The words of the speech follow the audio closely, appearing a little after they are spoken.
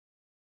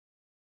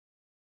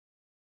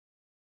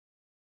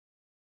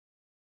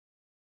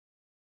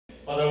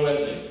Father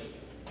Wesley.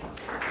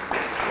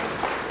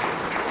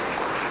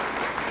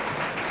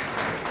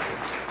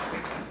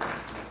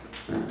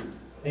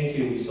 Thank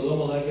you.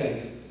 Salam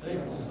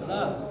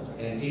alaikum.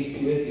 And peace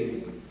be with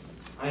you.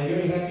 I'm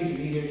very happy to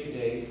be here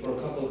today for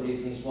a couple of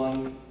reasons.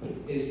 One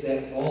is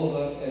that all of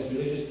us as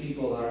religious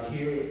people are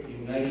here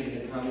united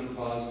in a common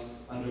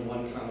cause under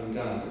one common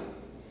God.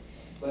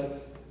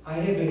 But I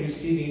have been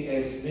receiving,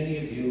 as many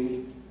of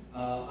you,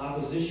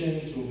 opposition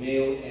through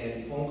mail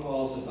and phone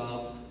calls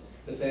about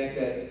the fact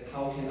that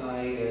how can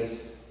I,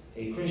 as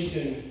a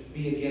Christian,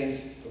 be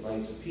against the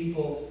rights of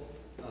people?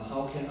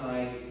 How can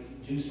I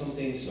do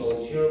something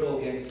so terrible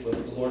against what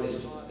the Lord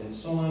has taught, and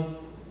so on?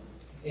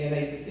 And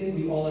I think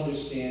we all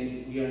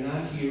understand we are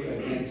not here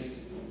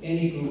against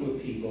any group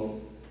of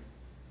people,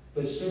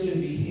 but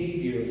certain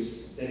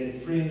behaviors that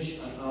infringe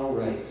on our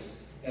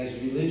rights as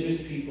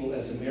religious people,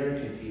 as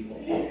American people.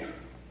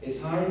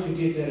 It's hard to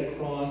get that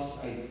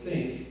across, I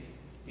think,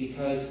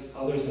 because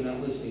others are not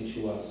listening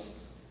to us.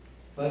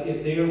 But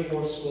if they are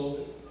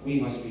forceful,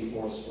 we must be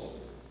forceful.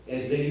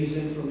 As they use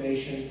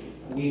information,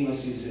 we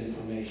must use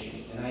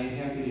information. And I am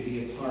happy to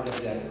be a part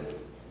of that.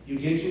 You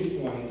get to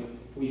a point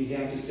where you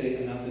have to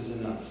say enough is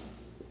enough.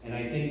 And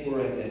I think we're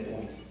at that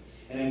point.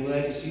 And I'm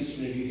glad to see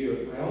so many of you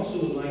here. I also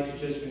would like to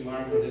just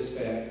remark on this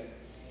fact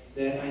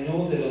that I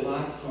know that a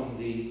lot from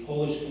the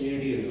Polish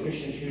community or the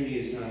Christian community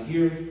is not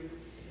here.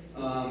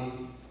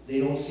 They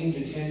don't seem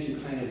to tend to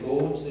kind of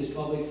go to this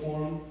public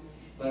forum.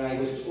 But I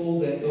was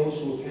told that those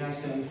who have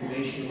passed on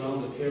information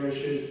around the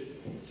parishes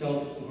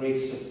felt a great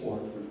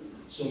support.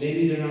 So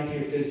maybe they're not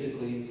here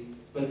physically,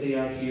 but they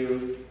are here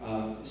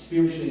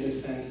spiritually in the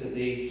sense that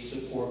they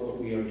support what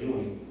we are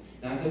doing.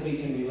 Not that we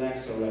can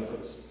relax our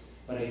efforts,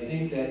 but I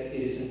think that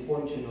it is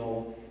important to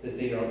know that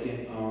they are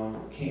in our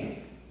camp.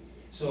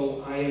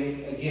 So I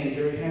am, again,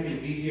 very happy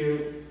to be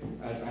here.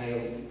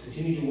 I'll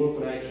continue to work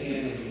what I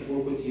can and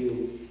work with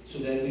you so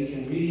that we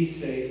can really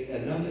say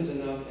enough is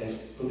enough as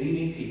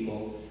believing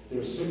people. There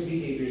are certain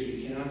behaviors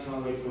we cannot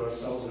tolerate for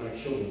ourselves and our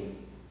children.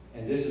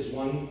 And this is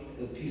one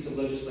piece of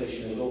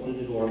legislation that will open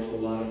the door to a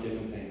lot of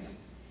different things.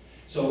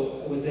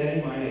 So with that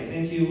in mind, I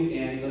thank you,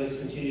 and let us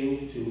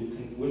continue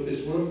to with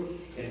this work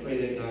and pray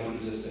that God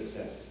gives us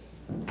success.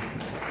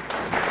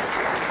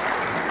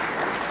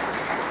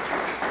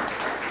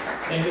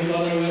 Thank you,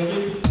 Father